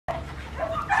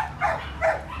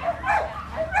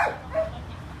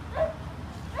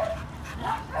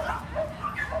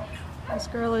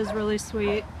girl is really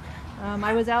sweet.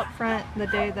 I was out front the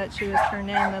day that she was turned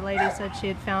in. The lady said she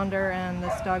had found her and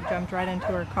this dog jumped right into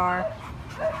her car,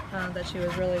 that she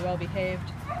was really well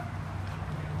behaved.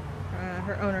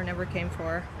 Her owner never came for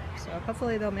her, so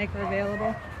hopefully they'll make her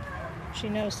available. She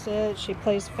knows sit, she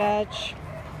plays fetch,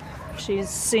 she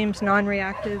seems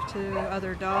non-reactive to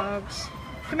other dogs.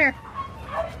 Come here.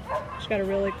 She's got a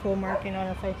really cool marking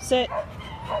on her face. Sit.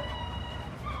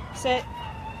 Sit.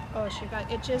 Oh, she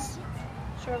got itches.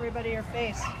 Show everybody her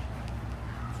face.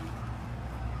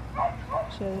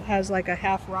 She has like a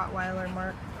half Rottweiler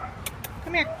mark.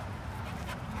 Come here.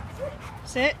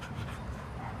 Sit.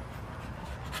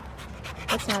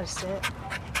 That's not a sit.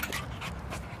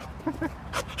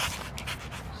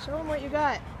 Show them what you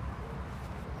got.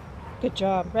 Good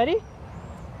job. Ready?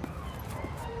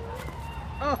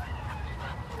 Oh.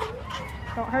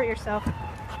 Don't hurt yourself.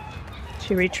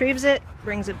 She retrieves it,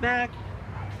 brings it back,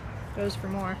 goes for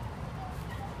more.